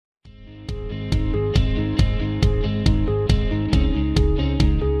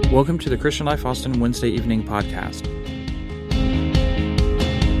Welcome to the Christian Life Austin Wednesday evening podcast.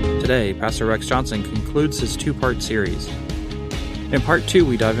 Today, Pastor Rex Johnson concludes his two-part series. In part 2,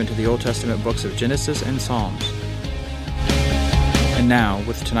 we dive into the Old Testament books of Genesis and Psalms. And now,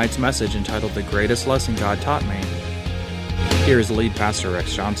 with tonight's message entitled The Greatest Lesson God Taught Me, here is lead pastor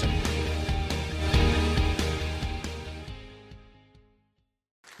Rex Johnson.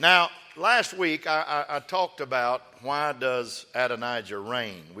 Now, last week I talked about why does Adonijah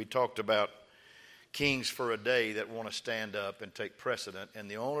reign. We talked about kings for a day that want to stand up and take precedent, and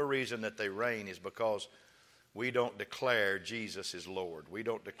the only reason that they reign is because we don't declare Jesus is Lord. We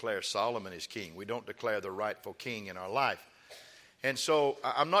don't declare Solomon is king. We don't declare the rightful king in our life. And so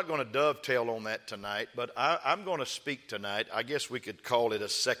I'm not going to dovetail on that tonight, but I'm going to speak tonight. I guess we could call it a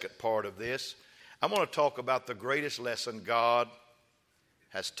second part of this. I'm going to talk about the greatest lesson God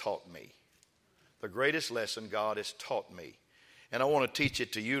has taught me. The greatest lesson God has taught me. And I want to teach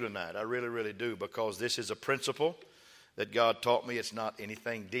it to you tonight. I really, really do, because this is a principle that God taught me. It's not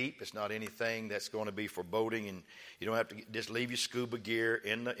anything deep. It's not anything that's going to be foreboding. And you don't have to just leave your scuba gear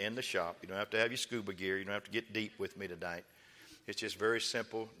in the shop. You don't have to have your scuba gear. You don't have to get deep with me tonight. It's just very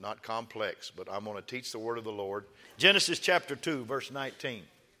simple, not complex. But I'm going to teach the word of the Lord. Genesis chapter 2, verse 19.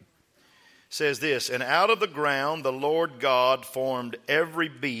 Says this, "And out of the ground the Lord God formed every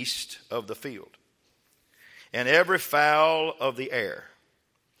beast of the field, and every fowl of the air,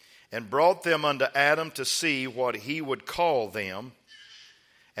 and brought them unto Adam to see what he would call them.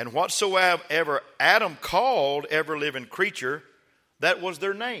 And whatsoever Adam called every living creature, that was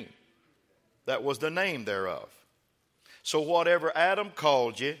their name. That was the name thereof." So whatever Adam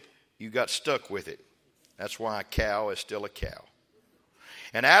called you, you got stuck with it. That's why a cow is still a cow.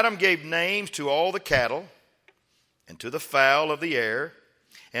 "And Adam gave names to all the cattle, and to the fowl of the air,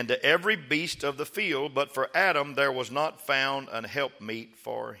 and to every beast of the field. But for Adam there was not found an helpmeet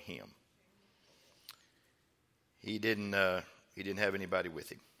for him." He didn't have anybody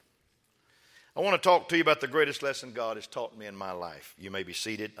with him. I want to talk to you about the greatest lesson God has taught me in my life. You may be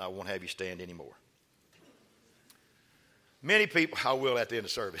seated. I won't have you stand anymore. Many people, I will at the end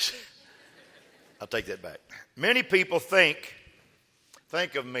of service. I'll take that back. Many people think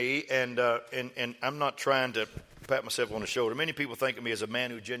of me, and I'm not trying to pat myself on the shoulder. Many people think of me as a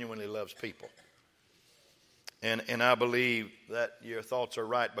man who genuinely loves people. And I believe that your thoughts are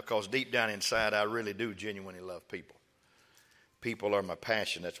right, because deep down inside I really do genuinely love people. People are my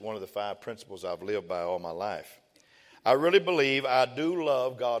passion. That's one of the 5 principles I've lived by all my life. I really believe I do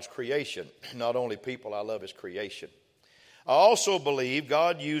love God's creation. Not only people, I love His creation. I also believe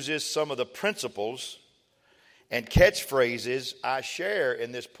God uses some of the principles and catchphrases I share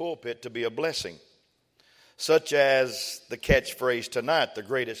in this pulpit to be a blessing, such as the catchphrase tonight, "The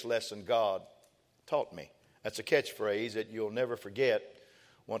greatest lesson God taught me." That's a catchphrase that you'll never forget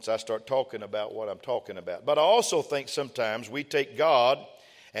once I start talking about what I'm talking about. But I also think sometimes we take God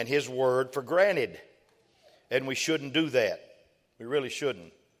and His Word for granted, and we shouldn't do that. We really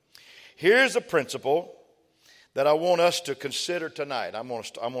shouldn't. Here's a principle that I want us to consider tonight. I'm going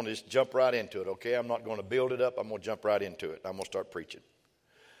to just jump right into it, okay? I'm not going to build it up. I'm going to jump right into it. I'm going to start preaching.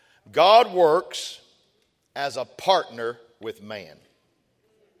 God works as a partner with man.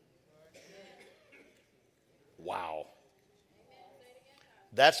 Wow.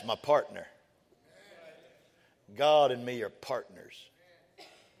 That's my partner. God and me are partners.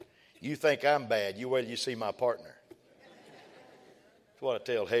 You think I'm bad, you wait till you see my partner. That's what I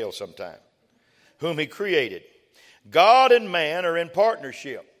tell Hale sometime. Whom He created. God and man are in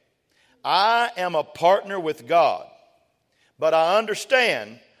partnership. I am a partner with God, but I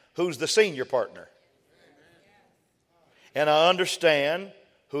understand who's the senior partner. And I understand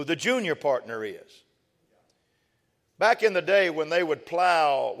who the junior partner is. Back in the day when they would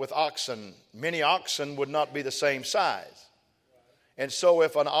plow with oxen, many oxen would not be the same size. And so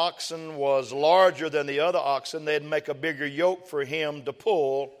if an oxen was larger than the other oxen, they'd make a bigger yoke for him to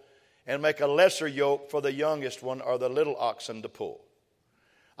pull, and make a lesser yoke for the youngest one or the little oxen to pull.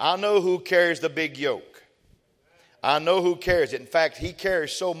 I know who carries the big yoke. I know who carries it. In fact, He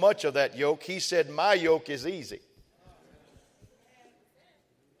carries so much of that yoke, He said, "My yoke is easy.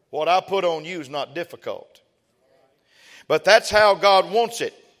 What I put on you is not difficult." But that's how God wants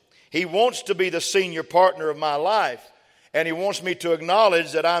it. He wants to be the senior partner of my life, and He wants me to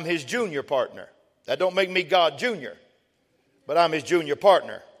acknowledge that I'm His junior partner. That don't make me God Jr., but I'm His junior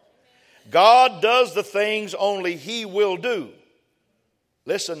partner. God does the things only He will do.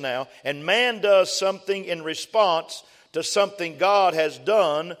 Listen now. And man does something in response to something God has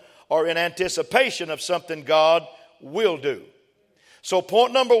done, or in anticipation of something God will do. So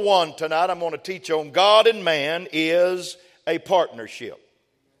point number 1 tonight I'm going to teach on God and man is a partnership.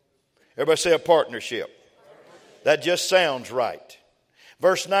 Everybody say a partnership. That just sounds right.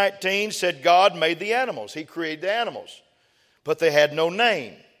 Verse 19 said God made the animals. He created the animals. But they had no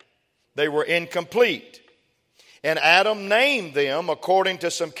name. They were incomplete. And Adam named them according to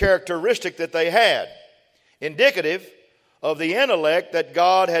some characteristic that they had, indicative of the intellect that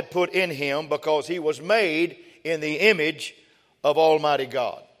God had put in him, because he was made in the image of Almighty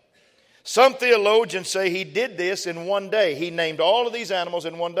God. Some theologians say he did this in one day. He named all of these animals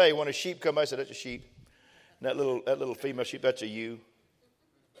in one day. When a sheep come by, I said, that's a sheep. And that little female sheep, that's a ewe.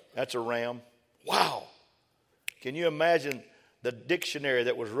 That's a ram. Wow. Can you imagine the dictionary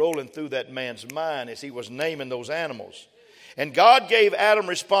that was rolling through that man's mind as he was naming those animals? And God gave Adam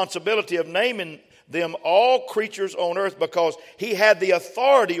responsibility of naming them all creatures on earth, because he had the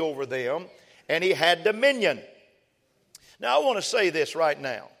authority over them and he had dominion. Now, I want to say this right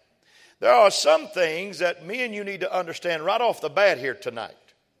now. There are some things that me and you need to understand right off the bat here tonight.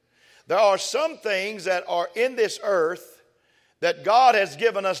 There are some things that are in this earth that God has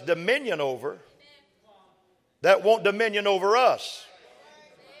given us dominion over that want dominion over us.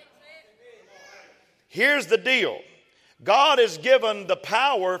 Here's the deal. God has given the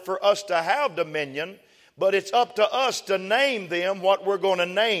power for us to have dominion, but it's up to us to name them what we're going to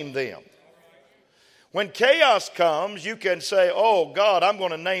name them. When chaos comes, you can say, oh, God, I'm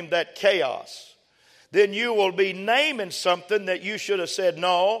going to name that chaos. Then you will be naming something that you should have said,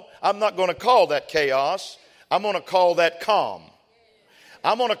 no, I'm not going to call that chaos. I'm going to call that calm.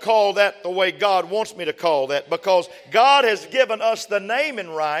 I'm going to call that the way God wants me to call that, because God has given us the naming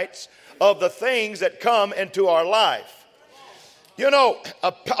rights of the things that come into our life. You know,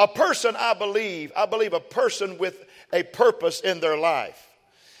 a person, I believe a person with a purpose in their life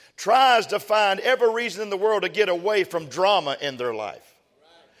tries to find every reason in the world to get away from drama in their life,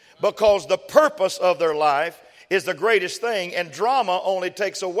 because the purpose of their life is the greatest thing, and drama only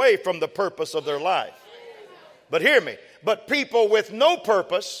takes away from the purpose of their life. But hear me, but people with no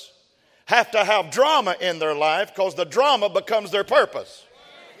purpose have to have drama in their life, because the drama becomes their purpose.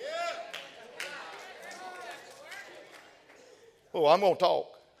 Oh, I'm going to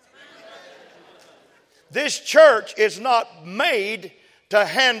talk. This church is not made to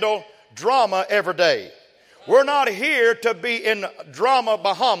handle drama every day. We're not here to be in drama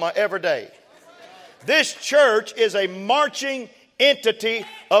Bahama every day. This church is a marching entity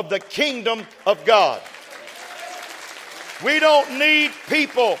of the kingdom of God. We don't need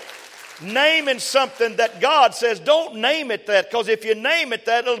people naming something that God says, don't name it that, because if you name it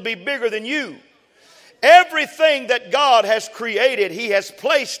that, it'll be bigger than you. Everything that God has created, he has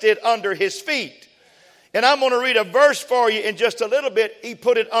placed it under his feet. And I'm going to read a verse for you in just a little bit. He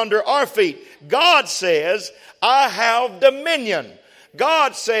put it under our feet. God says, I have dominion.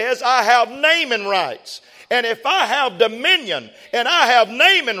 God says, I have naming rights. And if I have dominion and I have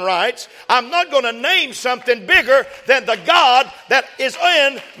naming rights, I'm not going to name something bigger than the God that is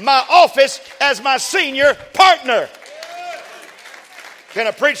in my office as my senior partner. Can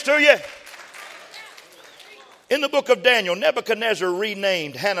I preach to you? In the book of Daniel, Nebuchadnezzar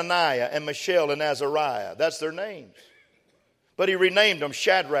renamed Hananiah and Mishael and Azariah. That's their names. But he renamed them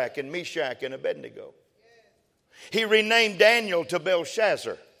Shadrach and Meshach and Abednego. He renamed Daniel to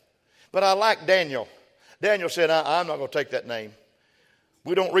Belshazzar. But I like Daniel. Daniel said, I'm not going to take that name.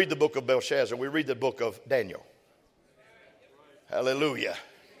 We don't read the book of Belshazzar. We read the book of Daniel. Hallelujah.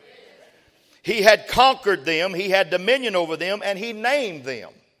 He had conquered them. He had dominion over them, and he named them.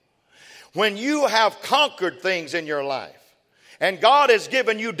 When you have conquered things in your life, and God has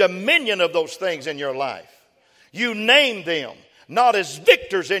given you dominion of those things in your life, you name them, not as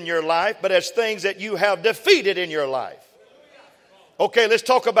victors in your life, but as things that you have defeated in your life. Okay, let's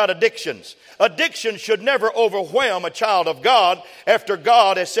talk about addictions. Addiction should never overwhelm a child of God after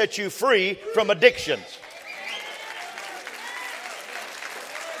God has set you free from addictions.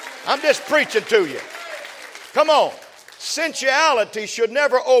 I'm just preaching to you. Come on. Sensuality should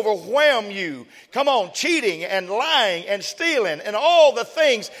never overwhelm you. Come on, cheating and lying and stealing and all the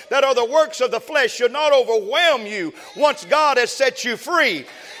things that are the works of the flesh should not overwhelm you. Once God has set you free,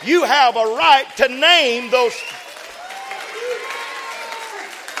 you have a right to name those.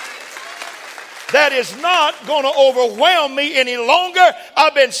 That is not going to overwhelm me any longer.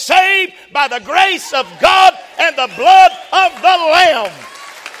 I've been saved by the grace of God and the blood of the Lamb.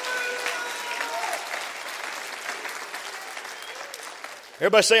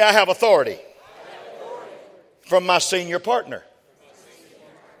 Everybody say, I have authority from my senior partner.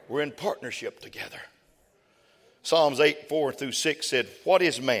 We're in partnership together. Psalms 8:4-6 said, what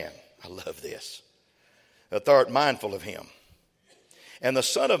is man? I love this. That thou art mindful of him. And the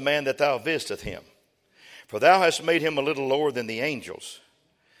son of man that thou visiteth him. For thou hast made him a little lower than the angels.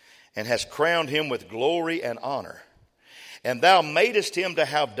 and hast crowned him with glory and honor. And thou madest him to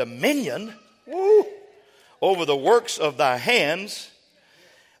have dominion over the works of thy hands.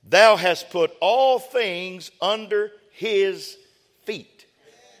 Thou hast put all things under his feet.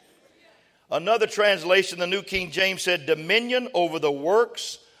 Another translation, the New King James, said dominion over the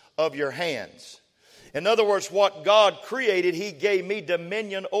works of your hands. In other words, what God created, he gave me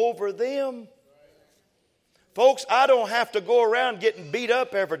dominion over them. Folks, I don't have to go around getting beat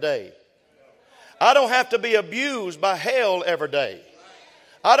up every day. I don't have to be abused by hell every day.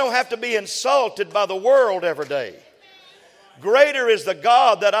 I don't have to be insulted by the world every day. Greater is the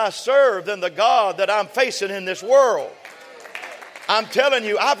God that I serve than the God that I'm facing in this world. I'm telling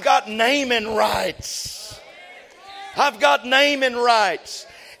you, I've got naming rights. I've got naming rights.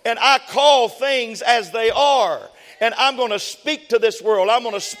 And I call things as they are. And I'm going to speak to this world. I'm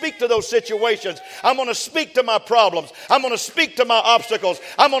going to speak to those situations. I'm going to speak to my problems. I'm going to speak to my obstacles.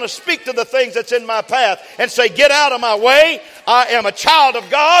 I'm going to speak to the things that's in my path and say, get out of my way. I am a child of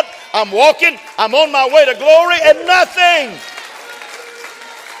God. I'm walking. I'm on my way to glory and nothing.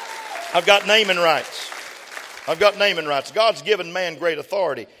 I've got naming rights. I've got naming rights. God's given man great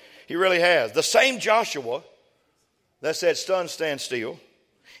authority. He really has. The same Joshua that said, sun stand still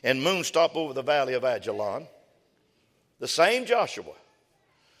and moon stop over the valley of Ajalon. The same Joshua.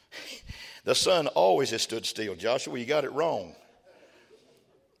 The sun always has stood still. Joshua, you got it wrong.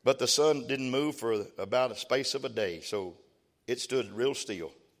 But the sun didn't move for about a space of a day. So it stood real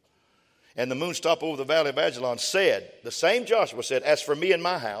still. And the moon stopped over the valley of Ajalon said, the same Joshua said, as for me and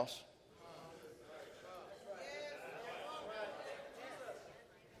my house,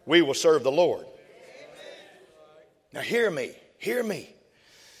 we will serve the Lord. Now hear me. Hear me.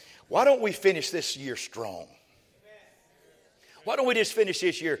 Why don't we finish this year strong? Why don't we just finish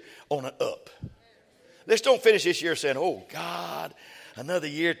this year on an up? Let's don't finish this year saying, oh, God, another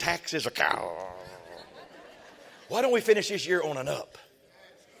year, taxes are cow. Why don't we finish this year on an up?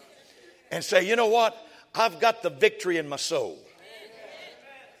 And say, you know what? I've got the victory in my soul.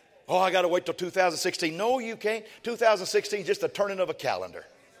 Oh, I got to wait till 2016. No, you can't. 2016 is just a turning of a calendar.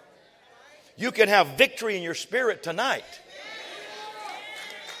 You can have victory in your spirit tonight.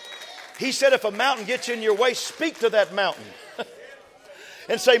 He said if a mountain gets in your way, speak to that mountain.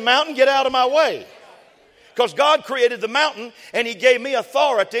 And say, mountain, get out of my way. Because God created the mountain and he gave me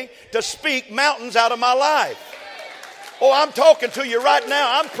authority to speak mountains out of my life. Oh, I'm talking to you right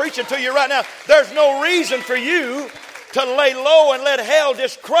now. I'm preaching to you right now. There's no reason for you to lay low and let hell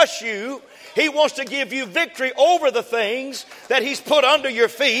just crush you. He wants to give you victory over the things that he's put under your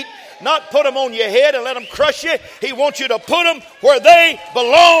feet, not put them on your head and let them crush you. He wants you to put them where they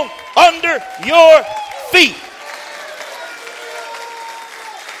belong, under your feet.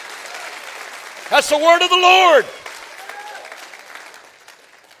 That's the word of the Lord.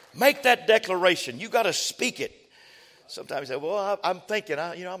 Make that declaration. You got to speak it. Sometimes you say, well, I'm thinking,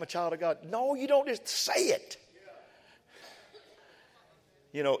 I'm a child of God. No, you don't just say it.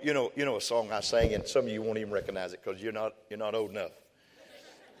 You know a song I sang, and some of you won't even recognize it because you're not old enough.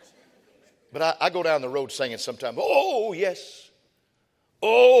 But I go down the road singing sometimes, oh, yes.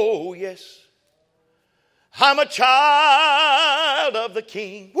 Oh, yes. I'm a child of the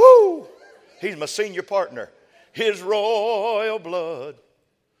King. Woo! He's my senior partner. His royal blood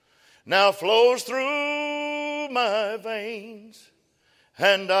now flows through my veins.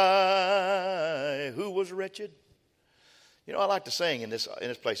 And I, who was wretched. You know, I like to sing in this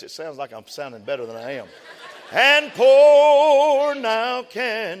place. It sounds like I'm sounding better than I am. And poor now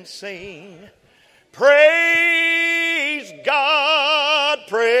can sing. Praise God,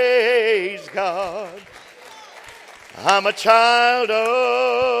 praise God. I'm a child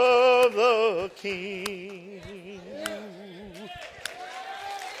of the King.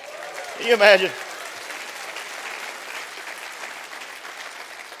 Can you imagine?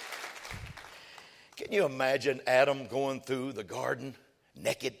 Can you imagine Adam going through the garden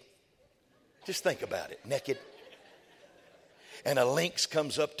naked? Just think about it, naked. And a lynx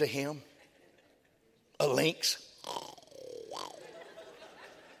comes up to him. A lynx.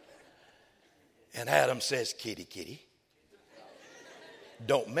 And Adam says, kitty, kitty,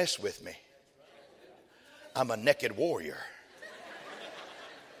 don't mess with me. I'm a naked warrior.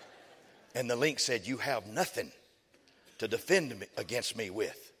 And the lynx said, you have nothing to defend me against me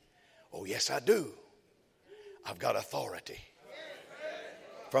with. Oh, yes, I do. I've got authority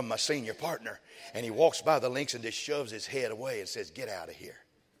from my senior partner. And he walks by the lynx and just shoves his head away and says, get out of here.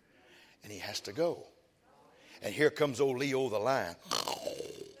 And he has to go. And here comes old Leo the lion.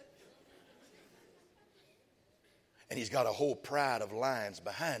 And he's got a whole pride of lions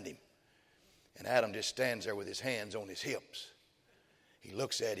behind him. And Adam just stands there with his hands on his hips. He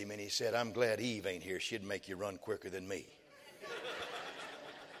looks at him and he said, I'm glad Eve ain't here. She'd make you run quicker than me.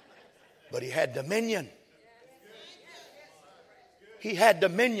 But he had dominion. He had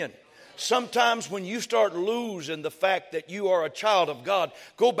dominion. Sometimes when you start losing the fact that you are a child of God,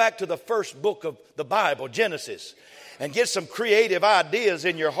 go back to the first book of the Bible, Genesis, and get some creative ideas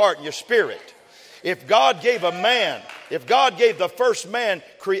in your heart and your spirit. If God gave the first man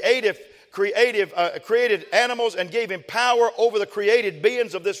created animals and gave him power over the created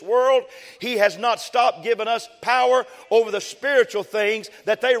beings of this world, he has not stopped giving us power over the spiritual things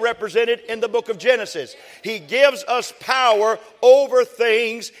that they represented in the book of Genesis. He gives us power over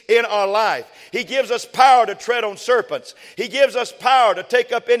things in our life. He gives us power to tread on serpents. He gives us power to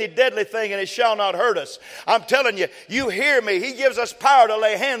take up any deadly thing and it shall not hurt us. I'm telling you, you hear me. He gives us power to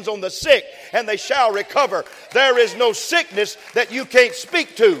lay hands on the sick and they shall recover. There is no sickness that you can't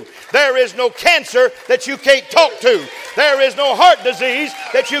speak to. There is no cancer that you can't talk to. There is no heart disease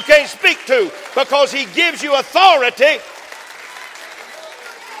that you can't speak to, because he gives you authority.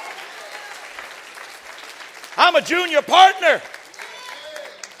 I'm a junior partner.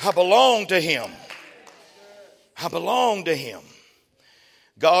 I belong to him. I belong to him.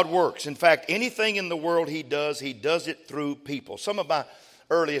 God works. In fact, anything in the world he does it through people. Some of my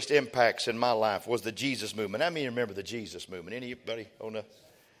earliest impacts in my life was the Jesus movement. How many remember the Jesus movement? Anybody? Oh no.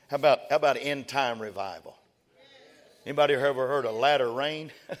 How about end time revival? Anybody ever heard of latter rain?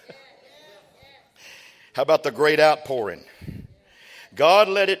 How about the great outpouring? God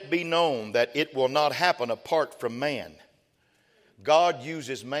let it be known that it will not happen apart from man. God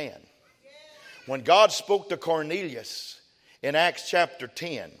uses man. When God spoke to Cornelius in Acts chapter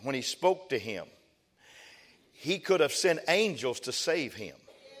 10, when he spoke to him, he could have sent angels to save him.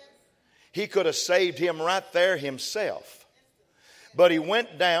 He could have saved him right there himself. But he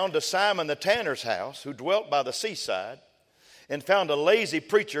went down to Simon the tanner's house, who dwelt by the seaside, and found a lazy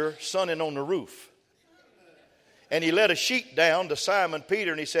preacher sunning on the roof. And he let a sheet down to Simon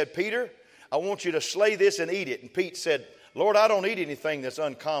Peter, and he said, Peter, I want you to slay this and eat it. And Pete said, Lord, I don't eat anything that's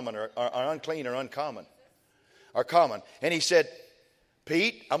uncommon or unclean or uncommon or common. And he said,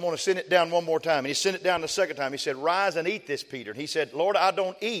 Pete, I'm going to send it down one more time. And he sent it down the second time. He said, rise and eat this, Peter. And he said, Lord, I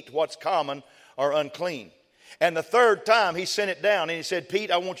don't eat what's common or unclean. And the third time he sent it down and he said,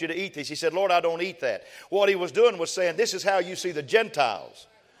 Pete, I want you to eat this. He said, Lord, I don't eat that. What he was doing was saying, this is how you see the Gentiles.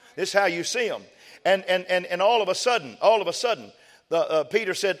 This is how you see them. And all of a sudden,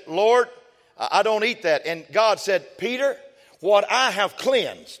 Peter said, Lord, I don't eat that. And God said, Peter, what I have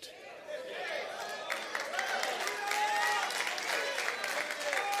cleansed.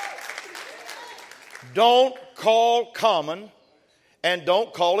 Don't call common and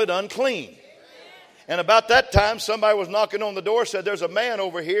don't call it unclean. And about that time, somebody was knocking on the door, said, there's a man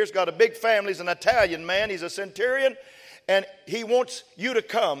over here. He's got a big family. He's an Italian man. He's a centurion. And he wants you to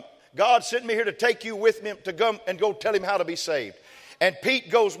come. God sent me here to take you with me to come and go tell him how to be saved. And Pete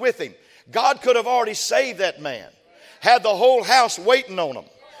goes with him. God could have already saved that man. Had the whole house waiting on him.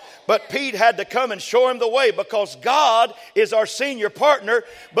 But Pete had to come and show him the way, because God is our senior partner,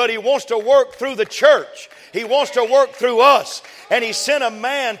 but he wants to work through the church. He wants to work through us. And he sent a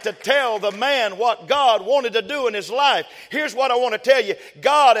man to tell the man what God wanted to do in his life. Here's what I want to tell you.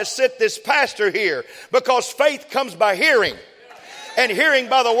 God has sent this pastor here because faith comes by hearing, and hearing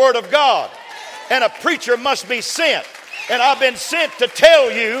by the word of God. And a preacher must be sent. And I've been sent to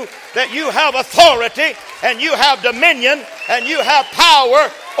tell you that you have authority and you have dominion and you have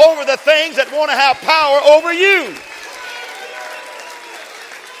power over the things that want to have power over you.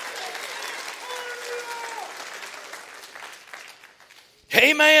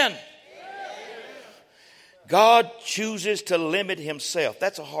 Amen. God chooses to limit himself.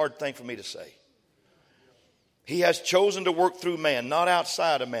 That's a hard thing for me to say. He has chosen to work through man, not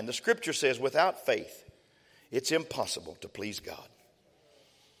outside of man. The scripture says without faith, it's impossible to please God.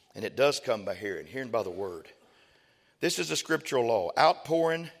 And it does come by hearing by the word. This is a scriptural law.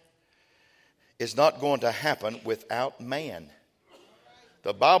 Outpouring is not going to happen without man.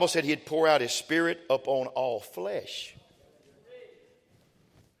 The Bible said he'd pour out his spirit upon all flesh.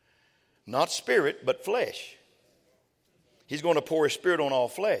 Not spirit, but flesh. He's going to pour his spirit on all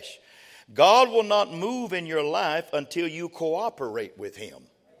flesh. God will not move in your life until you cooperate with him.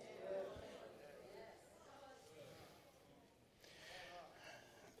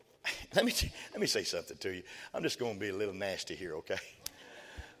 Let me say something to you. I'm just going to be a little nasty here, okay?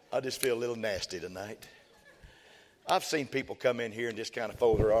 I just feel a little nasty tonight. I've seen people come in here and just kind of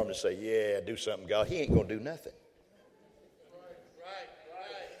fold their arms and say, yeah, do something, God. He ain't going to do nothing.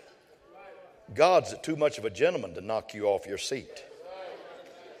 God's too much of a gentleman to knock you off your seat.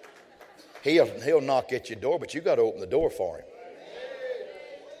 He'll knock at your door, but you got to open the door for him.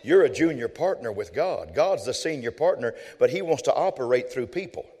 You're a junior partner with God. God's the senior partner, but He wants to operate through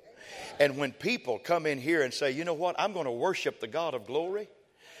people. And when people come in here and say, you know what, I'm going to worship the God of glory,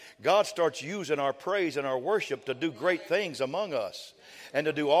 God starts using our praise and our worship to do great things among us and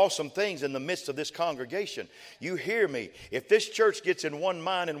to do awesome things in the midst of this congregation. You hear me. If this church gets in one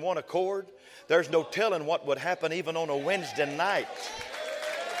mind and one accord, there's no telling what would happen even on a Wednesday night.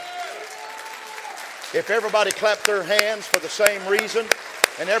 If everybody clapped their hands for the same reason,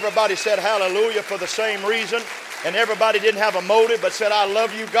 and everybody said hallelujah for the same reason, and everybody didn't have a motive but said, I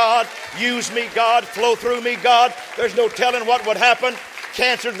love you, God, use me, God, flow through me, God, there's no telling what would happen.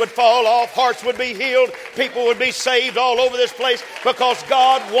 Cancers would fall off, hearts would be healed, people would be saved all over this place because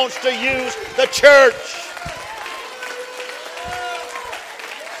God wants to use the church.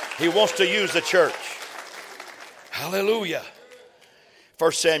 He wants to use the church. Hallelujah.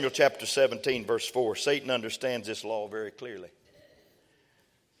 1 Samuel chapter 17, verse 4. Satan understands this law very clearly.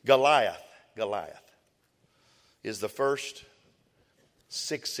 Goliath is the first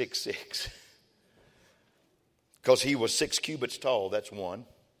 666. Because he was 6 cubits tall, that's 1.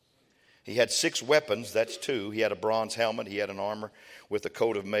 He had 6 weapons, that's 2. He had a bronze helmet, he had an armor with a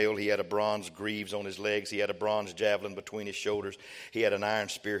coat of mail, he had a bronze greaves on his legs, he had a bronze javelin between his shoulders, he had an iron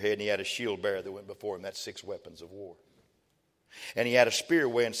spearhead, and he had a shield bearer that went before him. That's 6 weapons of war. And he had a spear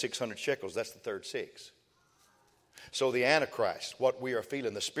weighing 600 shekels, that's the third 6. So the Antichrist, what we are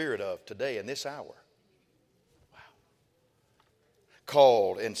feeling the spirit of today in this hour,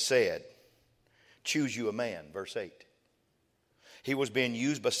 called and said, choose you a man, verse 8. He was being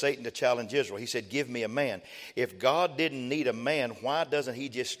used by Satan to challenge Israel. He said, give me a man. If God didn't need a man, why doesn't He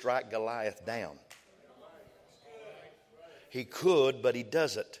just strike Goliath down? He could, but He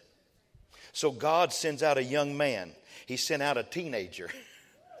doesn't. So God sends out a young man. He sent out a teenager.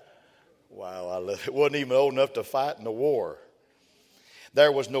 Wow, I love it. Wasn't even old enough to fight in the war.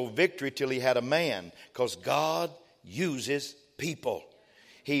 There was no victory till he had a man, because God uses people.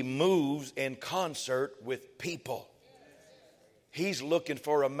 He moves in concert with people. He's looking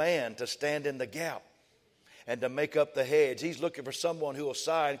for a man to stand in the gap and to make up the hedge. He's looking for someone who will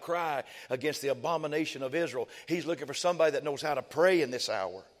sigh and cry against the abomination of Israel. He's looking for somebody that knows how to pray in this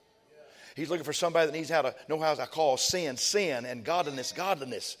hour. He's looking for somebody that knows how to call sin, sin, and godliness,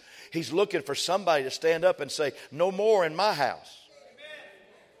 godliness. He's looking for somebody to stand up and say, no more in my house.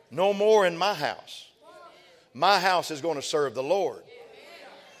 No more in my house. My house is going to serve the Lord.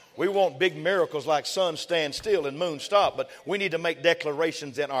 We want big miracles like sun stand still and moon stop, but we need to make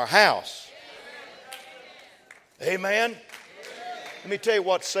declarations in our house. Amen. Let me tell you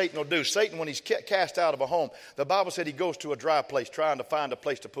what Satan will do. Satan, when he's cast out of a home, the Bible said he goes to a dry place trying to find a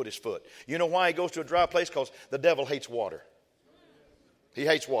place to put his foot. You know why he goes to a dry place? Because the devil hates water. He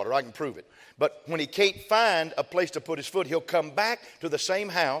hates water. I can prove it. But when he can't find a place to put his foot, he'll come back to the same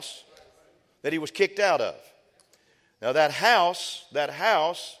house that he was kicked out of. Now that house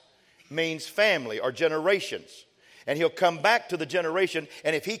means family or generations. And he'll come back to the generation,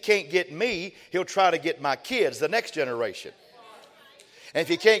 and if he can't get me, he'll try to get my kids, the next generation. And if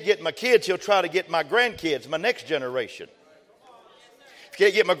he can't get my kids, he'll try to get my grandkids, my next generation. If he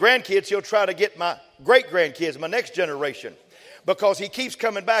can't get my grandkids, he'll try to get my great-grandkids, my next generation. Because he keeps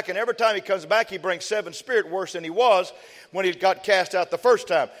coming back, and every time he comes back, he brings 7 spirit worse than he was when he got cast out the first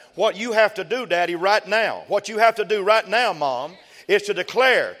time. What you have to do, Daddy, right now, what you have to do right now, Mom, is to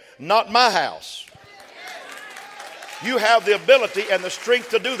declare, not my house. You have the ability and the strength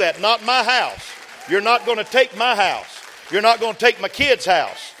to do that. Not my house. You're not going to take my house. You're not going to take my kids'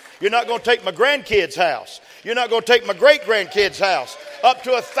 house. You're not going to take my grandkids' house. You're not going to take my great-grandkids' house. Up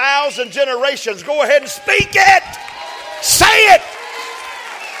to 1,000 generations. Go ahead and speak it. Say it.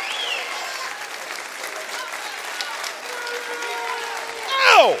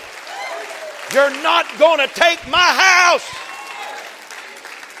 No. You're not going to take my house.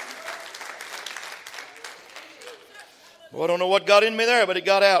 Well, I don't know what got in me there, but it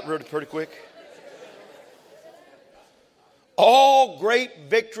got out pretty quick. All great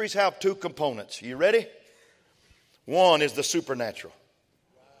victories have 2 components. You ready? One is the supernatural.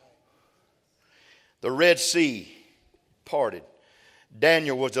 The Red Sea parted.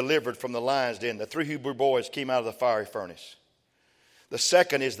 Daniel was delivered from the lion's den. The 3 Hebrew boys came out of the fiery furnace. The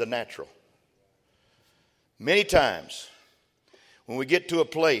second is the natural. Many times when we get to a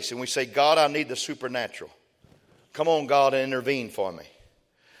place and we say, God, I need the supernatural. Come on, God, and intervene for me.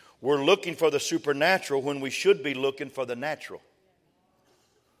 We're looking for the supernatural when we should be looking for the natural.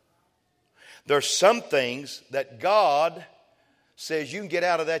 There's some things that God says you can get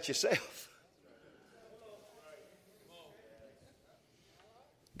out of that yourself.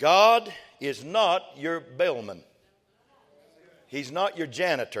 God is not your bailman. He's not your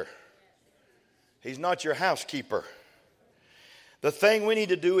janitor. He's not your housekeeper. The thing we need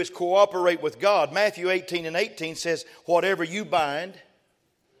to do is cooperate with God. Matthew 18:18 says, whatever you bind,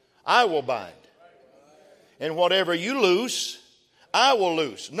 I will bind. And whatever you loose, I will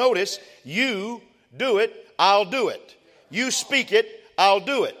loose. Notice, you do it, I'll do it. You speak it, I'll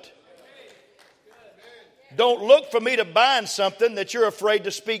do it. Don't look for me to bind something that you're afraid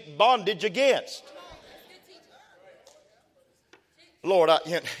to speak bondage against. Lord, I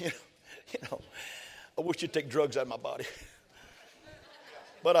wish you'd take drugs out of my body.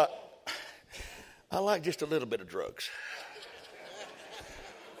 But I like just a little bit of drugs.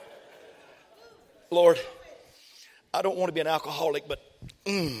 Lord, I don't want to be an alcoholic, but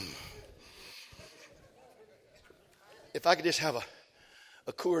if I could just have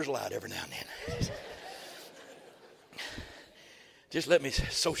a Coors Light every now and then. Just let me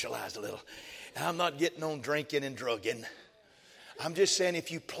socialize a little. And I'm not getting on drinking and drugging. I'm just saying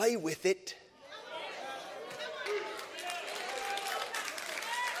if you play with it,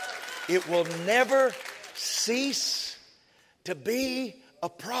 it will never cease to be a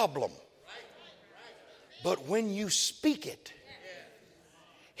problem. But when you speak it,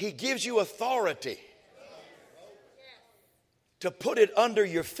 He gives you authority to put it under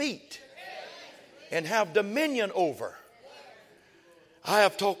your feet and have dominion over. I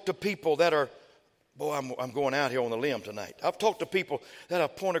have talked to people that are, I'm going out here on the limb tonight. I've talked to people that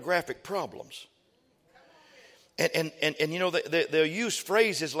have pornographic problems. And you know, they'll use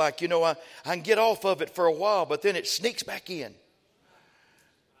phrases like, I can get off of it for a while, but then it sneaks back in.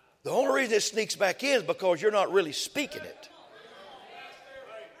 The only reason it sneaks back in is because you're not really speaking it.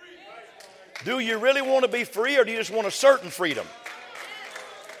 Do you really want to be free, or do you just want a certain freedom?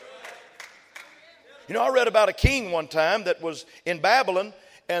 I read about a king one time that was in Babylon,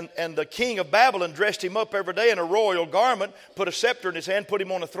 and the king of Babylon dressed him up every day in a royal garment, put a scepter in his hand, put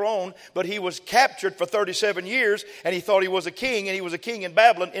him on a throne, but he was captured for 37 years, and he thought he was a king, and he was a king in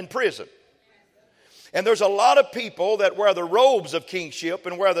Babylon in prison. And there's a lot of people that wear the robes of kingship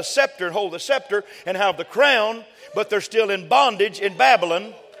and wear the scepter and hold the scepter and have the crown, but they're still in bondage in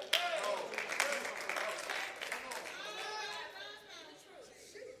Babylon.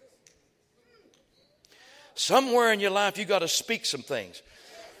 Somewhere in your life, you got to speak some things.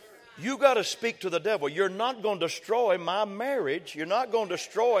 You got to speak to the devil. You're not going to destroy my marriage. You're not going to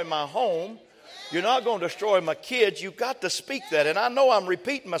destroy my home. You're not going to destroy my kids. You've got to speak that. And I know I'm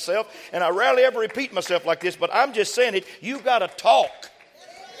repeating myself, and I rarely ever repeat myself like this, but I'm just saying it. You've got to talk.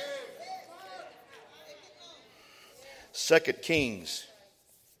 2 Kings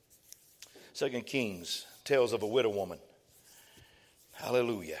tells of a widow woman.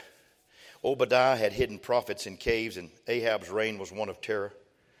 Hallelujah. Obadiah had hidden prophets in caves, and Ahab's reign was one of terror.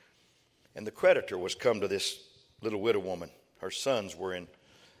 And the creditor was come to this little widow woman. Her sons were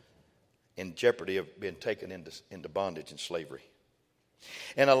in jeopardy of being taken into bondage and slavery.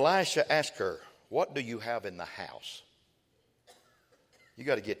 And Elisha asked her, what do you have in the house? You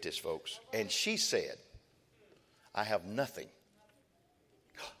got to get this, folks. And she said, I have nothing.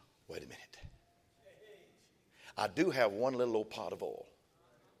 Wait a minute. I do have one little old pot of oil.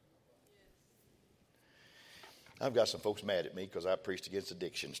 I've got some folks mad at me because I preached against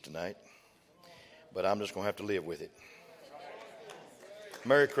addictions tonight. But I'm just going to have to live with it.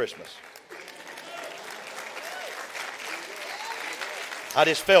 Merry Christmas. I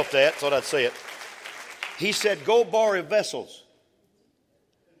just felt that, thought I'd say it. He said, go borrow vessels.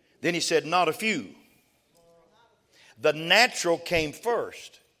 Then he said, not a few. The natural came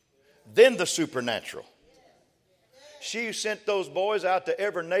first, then the supernatural. She sent those boys out to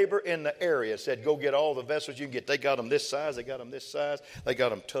every neighbor in the area, said, go get all the vessels you can get. They got them this size, they got them this size, they got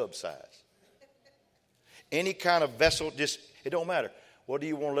them tub size. Any kind of vessel, it don't matter. What do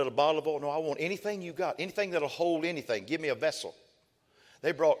you want, a little bottle of oil? No, I want anything you got, anything that'll hold anything. Give me a vessel.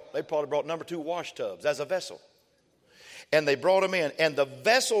 They probably brought number 2 wash tubs as a vessel. And they brought them in, and the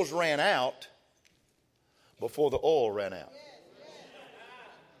vessels ran out before the oil ran out.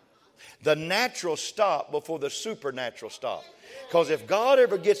 The natural stopped before the supernatural stopped. Because if God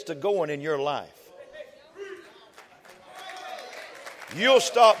ever gets to going in your life, you'll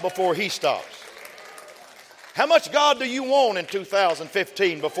stop before He stops. How much God do you want in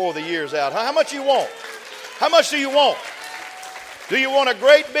 2015 before the year's out? How much you want? How much do you want? Do you want a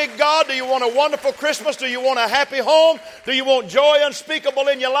great big God? Do you want a wonderful Christmas? Do you want a happy home? Do you want joy unspeakable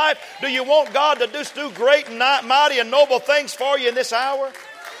in your life? Do you want God to just do great and mighty and noble things for you in this hour?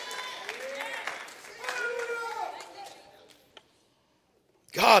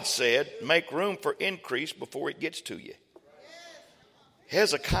 God said, make room for increase before it gets to you.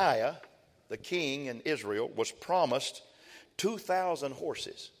 Hezekiah, the king in Israel, was promised 2,000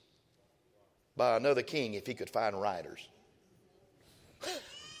 horses by another king if he could find riders.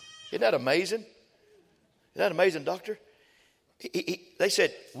 Isn't that amazing? Isn't that amazing, doctor? They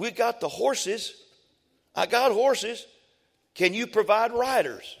said, we got the horses. I got horses. Can you provide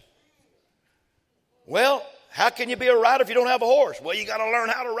riders? Well, how can you be a rider if you don't have a horse? Well, you got to learn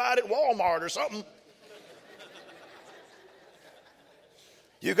how to ride at Walmart or something.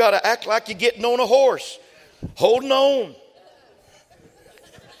 You got to act like you're getting on a horse, holding on.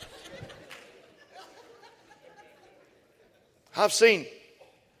 I've seen,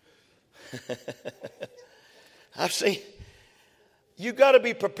 you got to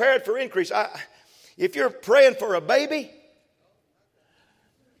be prepared for increase. If you're praying for a baby,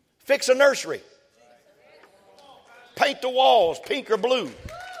 fix a nursery. Paint the walls pink or blue.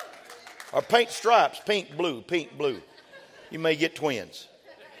 Or paint stripes, pink, blue, pink, blue. You may get twins.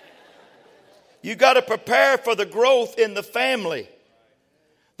 You got to prepare for the growth in the family.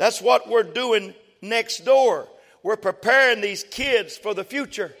 That's what we're doing next door. We're preparing these kids for the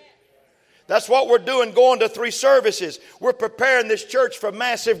future. That's what we're doing going to 3 services. We're preparing this church for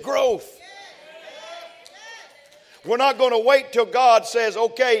massive growth. We're not going to wait till God says,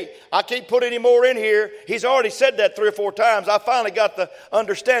 okay, I can't put any more in here. He's already said that 3 or 4 times. I finally got the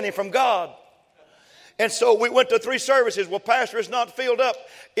understanding from God. And so we went to 3 services. Well, Pastor, it's not filled up.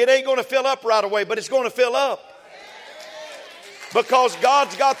 It ain't going to fill up right away, but it's going to fill up. Because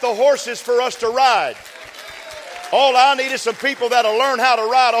God's got the horses for us to ride. All I need is some people that'll learn how to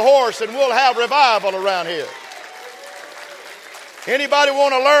ride a horse, and we'll have revival around here. Anybody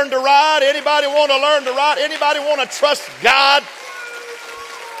want to learn to ride? Anybody want to learn to ride? Anybody want to trust God?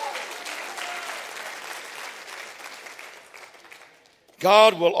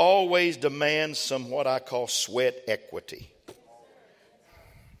 God will always demand some what I call sweat equity.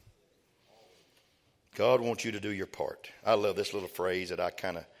 God wants you to do your part. I love this little phrase that I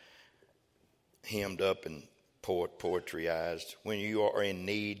kind of hemmed up and poetryized. When you are in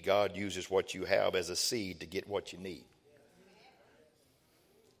need, God uses what you have as a seed to get what you need.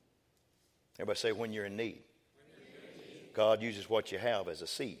 Everybody say, when you're in need. God uses what you have as a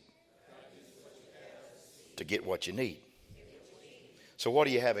seed to get what you need. So what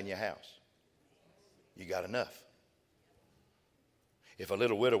do you have in your house? You got enough. If a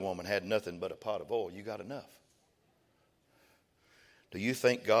little widow woman had nothing but a pot of oil, you got enough. Do you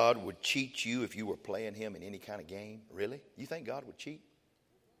think God would cheat you if you were playing him in any kind of game? Really? You think God would cheat?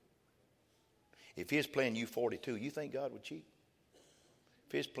 If he was playing you 42, you think God would cheat?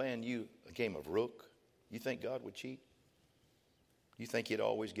 If he was playing you a game of rook, you think God would cheat? You think he'd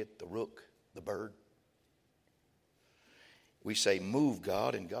always get the rook, the bird? We say, move,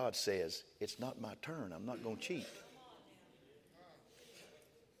 God, and God says, it's not my turn. I'm not going to cheat.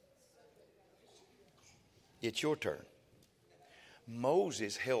 It's your turn.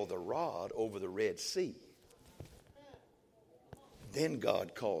 Moses held the rod over the Red Sea. Then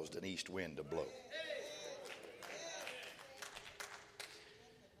God caused an east wind to blow.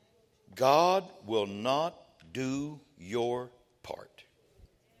 God will not do your part.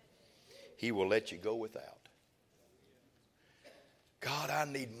 He will let you go without. God, I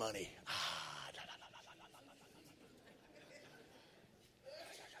need money.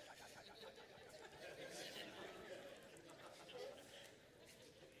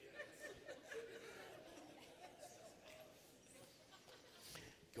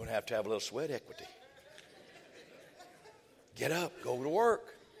 You're going to have a little sweat equity. Get up, go to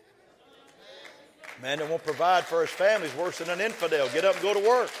work. Man that won't provide for his family is worse than an infidel. Get up and go to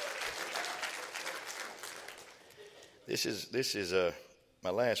work. This is my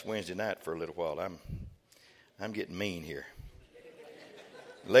last Wednesday night for a little while. I'm getting mean here.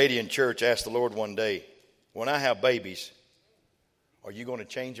 A lady in church asked the Lord one day, when I have babies, are you going to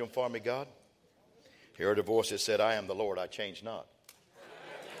change them for me, God? He heard a voice that said, I am the Lord, I change not.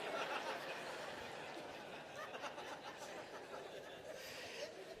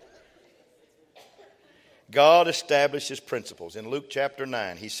 God establishes principles. In Luke chapter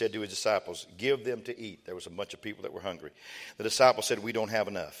 9, he said to his disciples, give them to eat. There was a bunch of people that were hungry. The disciples said, we don't have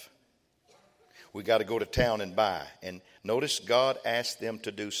enough. We got to go to town and buy. And notice God asked them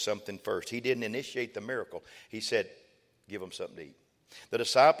to do something first. He didn't initiate the miracle. He said, give them something to eat. The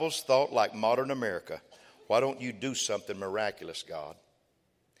disciples thought like modern America, why don't you do something miraculous, God?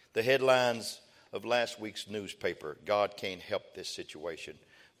 The headlines of last week's newspaper, God can't help this situation,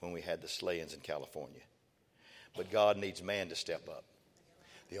 when we had the slayings in California. But God needs man to step up.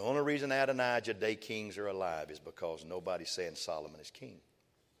 The only reason Adonijah Day kings are alive is because nobody's saying Solomon is king.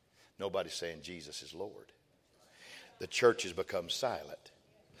 Nobody's saying Jesus is Lord. The church has become silent.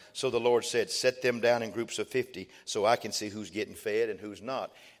 So the Lord said, set them down in groups of 50 so I can see who's getting fed and who's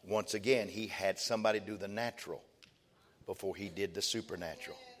not. Once again, he had somebody do the natural before he did the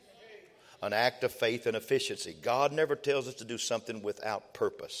supernatural. An act of faith and efficiency. God never tells us to do something without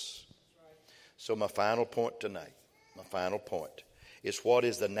purpose. So my final point tonight, is what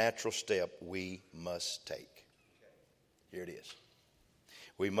is the natural step we must take? Here it is.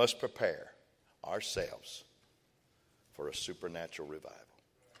 We must prepare ourselves for a supernatural revival.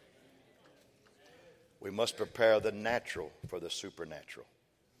 We must prepare the natural for the supernatural.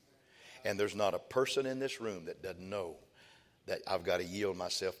 And there's not a person in this room that doesn't know that I've got to yield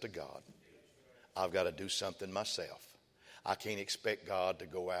myself to God. I've got to do something myself. I can't expect God to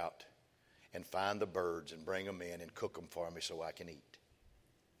go out and find the birds and bring them in and cook them for me so I can eat.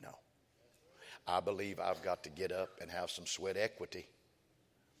 No. I believe I've got to get up and have some sweat equity.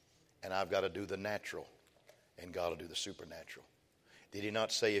 And I've got to do the natural. And God will do the supernatural. Did he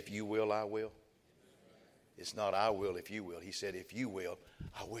not say, if you will, I will? It's not I will if you will. He said, if you will,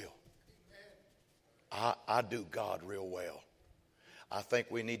 I will. I do God real well. I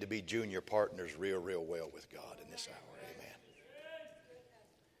think we need to be junior partners real well with God in this hour. Amen.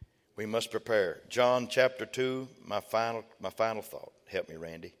 We must prepare. John chapter 2, my final thought. Help me,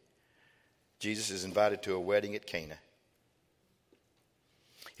 Randy. Jesus is invited to a wedding at Cana.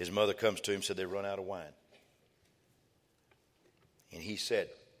 His mother comes to him and said they run out of wine. And he said,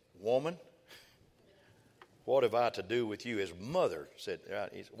 woman, what have I to do with you? His mother said,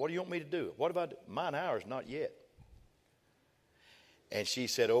 what do you want me to do? What have I do? Mine hour is not yet. And she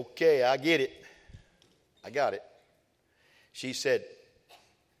said, okay, I get it. I got it. She said,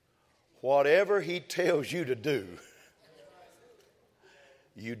 whatever he tells you to do,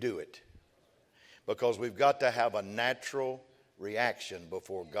 you do it. Because we've got to have a natural reaction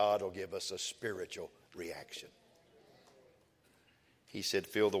before God will give us a spiritual reaction. He said,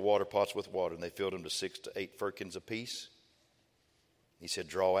 fill the water pots with water. And they filled them to 6 to 8 firkins apiece. He said,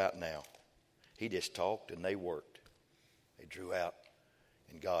 draw out now. He just talked and they worked. They drew out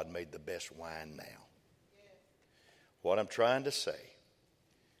and God made the best wine now. What I'm trying to say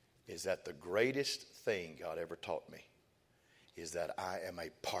is that the greatest thing God ever taught me is that I am a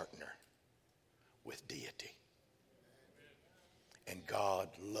partner with deity. And God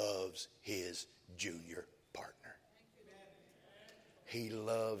loves his junior partner. He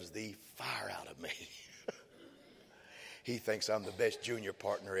loves the fire out of me. He thinks I'm the best junior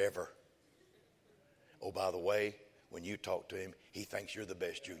partner ever. Oh, by the way, when you talk to him, he thinks you're the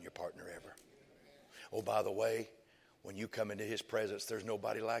best junior partner ever. Oh, by the way, when you come into his presence, there's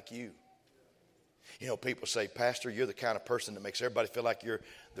nobody like you. You know, people say, Pastor, you're the kind of person that makes everybody feel like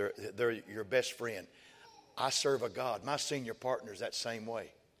they're your best friend. I serve a God. My senior partner is that same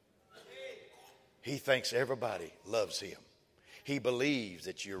way. He thinks everybody loves him. He believes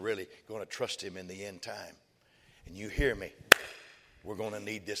that you're really going to trust him in the end time. And you hear me. We're going to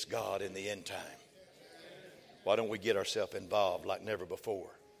need this God in the end time. Why don't we get ourselves involved like never before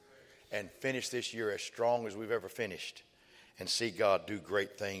and finish this year as strong as we've ever finished and see God do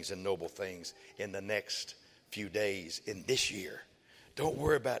great things and noble things in the next few days in this year. Don't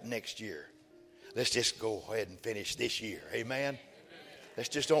worry about next year. Let's just go ahead and finish this year. Amen? Let's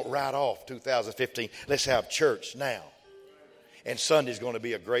just don't write off 2015. Let's have church now. And Sunday's going to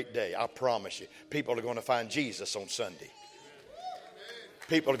be a great day. I promise you. People are going to find Jesus on Sunday.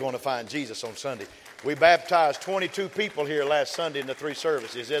 People are going to find Jesus on Sunday. We baptized 22 people here last Sunday in the 3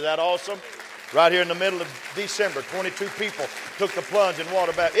 services. Isn't that awesome? Right here in the middle of December, 22 people took the plunge in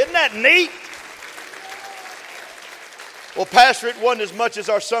water baptism. Isn't that neat? Well, Pastor, it wasn't as much as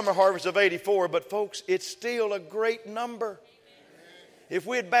our summer harvest of 84, but folks, it's still a great number. If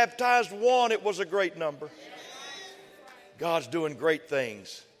we had baptized 1, it was a great number. God's doing great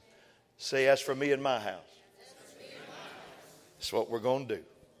things. Say, as for me and my house. That's what we're going to do.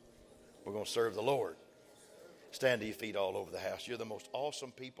 We're going to serve the Lord. Stand to your feet all over the house. You're the most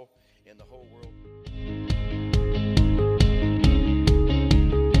awesome people in the whole world.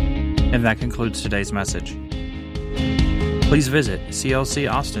 And that concludes today's message. Please visit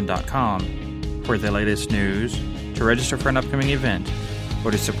clcaustin.com for the latest news, to register for an upcoming event,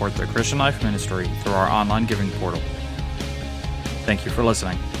 or to support the Christian Life Ministry through our online giving portal. Thank you for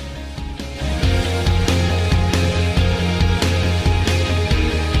listening.